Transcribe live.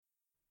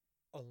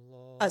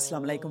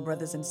Assalamu alaikum,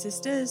 brothers and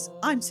sisters.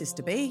 I'm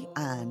Sister B,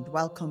 and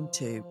welcome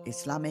to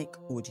Islamic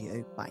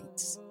Audio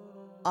Bites.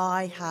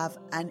 I have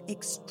an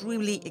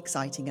extremely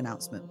exciting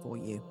announcement for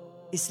you.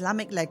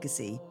 Islamic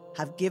Legacy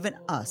have given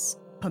us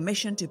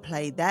permission to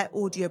play their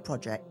audio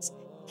projects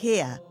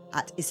here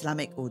at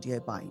Islamic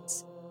Audio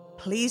Bites.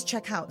 Please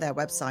check out their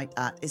website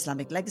at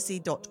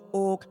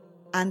islamiclegacy.org,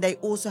 and they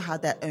also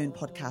have their own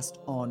podcast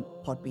on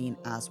Podbean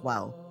as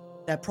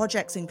well. Their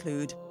projects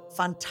include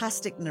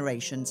fantastic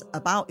narrations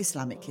about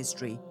Islamic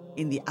history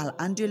in the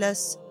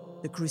Al-Andalus,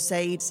 the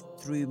Crusades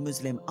through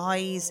Muslim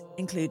eyes,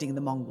 including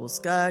the Mongol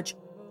scourge,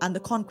 and the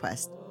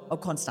conquest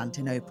of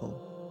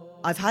Constantinople.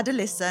 I've had a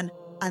listen,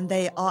 and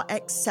they are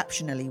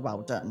exceptionally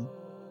well done.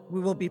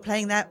 We will be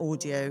playing their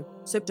audio,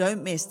 so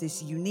don't miss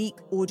this unique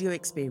audio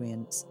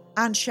experience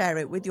and share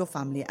it with your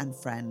family and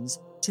friends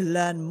to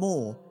learn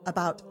more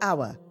about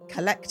our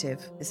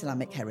collective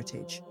Islamic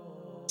heritage.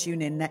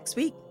 Tune in next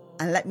week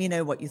and let me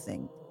know what you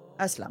think.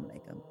 Assalamu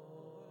alaikum.